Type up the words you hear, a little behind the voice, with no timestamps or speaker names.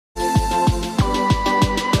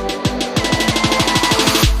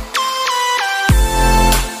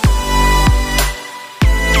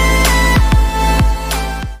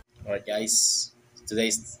guys.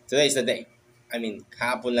 Today's the day. I mean,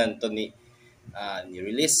 kahapon lang to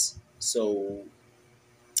ni-release. So,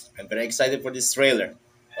 I'm very excited for this trailer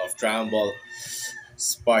of Dragon Ball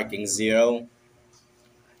Sparking Zero.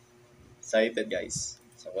 Excited, guys.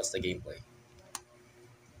 So, what's the gameplay?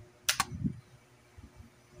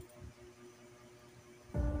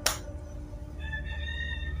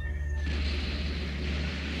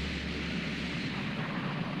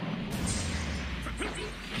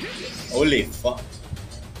 Holy fuck.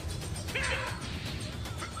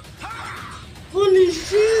 Holy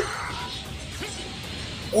shit.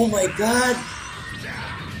 Oh my god.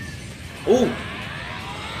 Oh,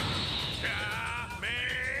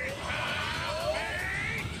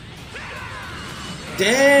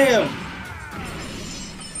 damn.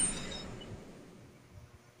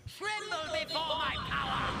 Tremble before my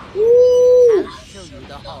power! Woo. I'll show you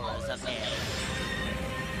the horrors of hell.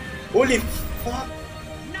 Holy fuck.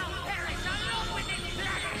 Now perish along with this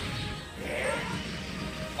dragon!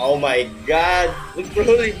 Oh my god. Look,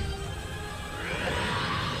 Broly.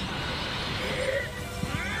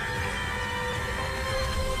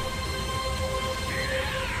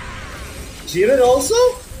 Jiren also?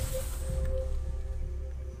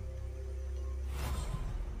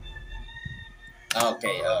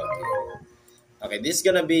 Okay. Okay, this is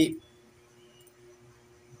gonna be.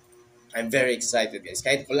 I'm very excited, guys.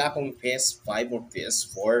 Kahit wala akong PS5 or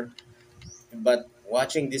PS4, but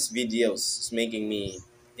watching these videos is making me,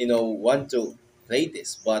 want to play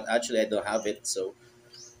this. But actually, I don't have it. So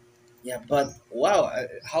yeah, but wow,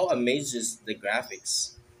 how amazes the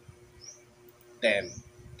graphics. Damn,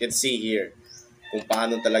 you can see here kung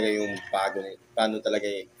paano talaga yung paano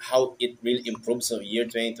talaga how it really improves of year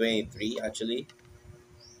 2023 actually.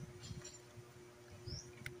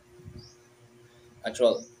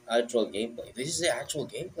 Actual gameplay. This is the actual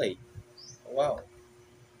gameplay. Wow.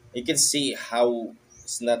 You can see how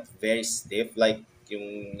it's not very stiff like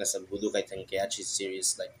yung nasa Budokai Tenkaichi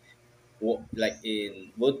series like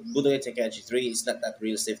in Budokai Tenkaichi 3 it's not that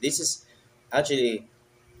real stiff. This is actually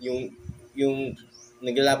yung yung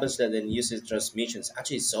naglalaban sila then uses transmissions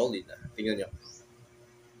actually solid na. Tingnan nyo.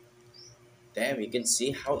 Damn, you can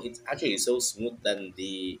see how it's actually so smooth than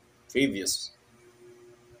the previous.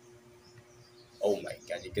 Oh my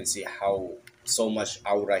god, you can see how so much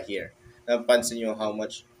aura here. Napansin nyo how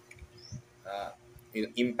much uh,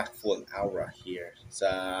 impactful aura here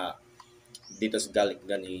sa dito sa galit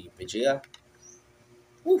ni Vegeta.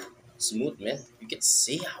 Woo, smooth man. You can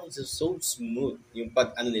see how it's so smooth yung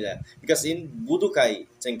pag ano nila. Because in Budokai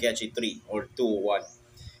Tenkaichi 3 or 2 or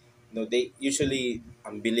 1, they usually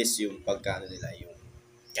ang bilis yung pagkano nila yung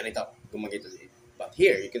ganito, gumagito. But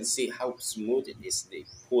here, you can see how smooth it is. They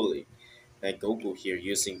pull it. Like Goku here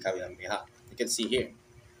using Kamehameha. You can see here.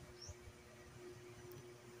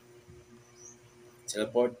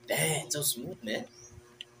 Teleport. Damn, so smooth, man.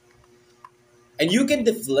 And you can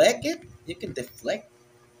deflect it. You can deflect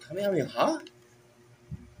Kamehameha.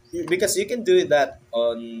 Because you can do that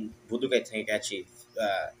on Budokai Tenkaichi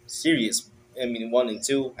series. I mean, 1 and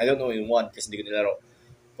 2. I don't know in 1 because hindi ko nilaro.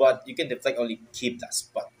 But you can deflect only keep that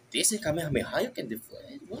spot. This is Kamehameha. You can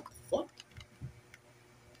deflect. What the fuck?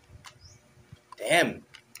 Damn.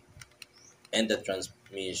 And the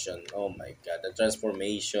transmission. Oh my god, the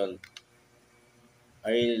transformation. I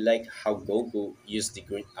really like how Goku used the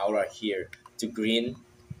green aura here to green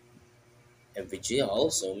and Vegeta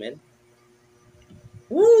also, man.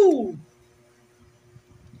 Woo!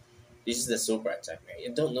 This is the super attack, man. You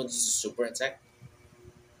don't know this is super attack?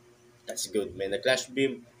 That's good, man. The Clash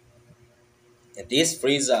Beam. And this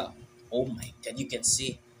Frieza. Oh my god, you can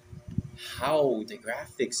see how the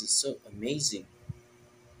graphics is so amazing.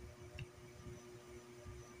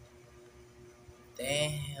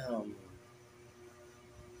 Damn.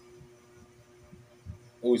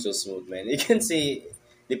 Oh, so smooth, man. You can see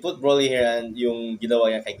they put Broly here and yung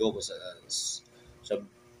ginawa niya kay Goku sa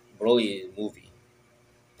Broly movie.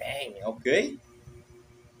 Dang, okay.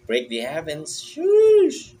 Break the heavens.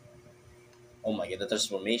 Shoosh. Oh my god, the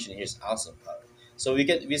transformation here is awesome. So we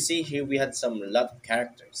see here we had some lot of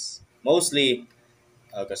characters. Mostly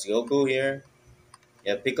because Goku here.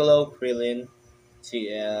 Yeah, Piccolo, Krillin,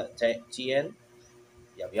 Tien,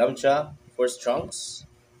 yeah, Yamcha, Force Trunks,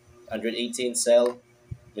 118 Cell,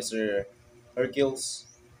 Mr. Hercules,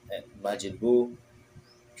 and Majin Buu,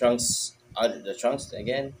 Trunks, the Trunks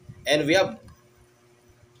again, and we have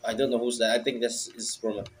I don't know who's that. I think this is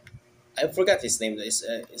from I forgot his name.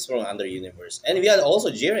 It's from another universe, and we had also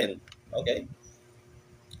Jiren. Okay,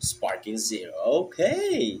 Sparking Zero.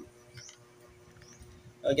 Okay,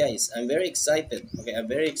 oh guys, I'm very excited. Okay, I'm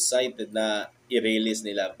very excited na i-release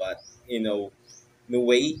nila, but no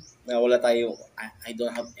way na wala tayo, I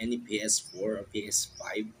don't have any PS4 or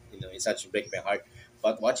PS5. It's such break my heart.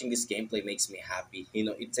 But watching this gameplay makes me happy.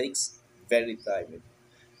 It takes very time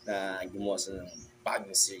na gumawa sa ng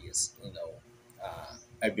bagong series.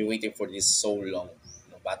 I've been waiting for this so long.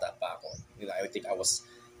 Bata pa ako. I think I was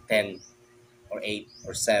 10 or 8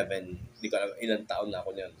 or 7. Di ko alam ilang taon na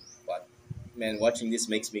ako yun. But man, watching this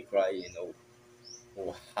makes me cry.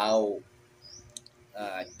 How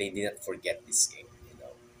they didn't forget this game.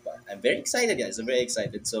 But I'm very excited, guys. I'm very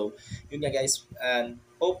excited. So, yun nga, guys. And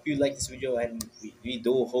hope you like this video, and we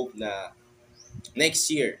do hope na next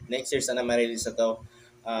year sana ma-release na to.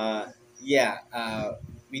 Yeah,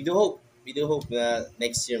 we do hope na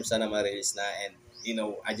next year sana ma-release na, and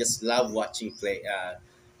I just love watching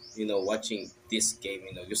watching this game.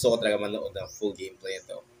 Gusto ko talaga manood ng full gameplay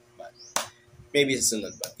ito. But maybe sa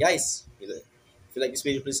sunod. But guys, if you like this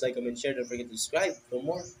video, please like, comment, share. Don't forget to subscribe for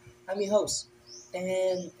more. I'm your host.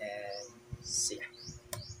 And see ya.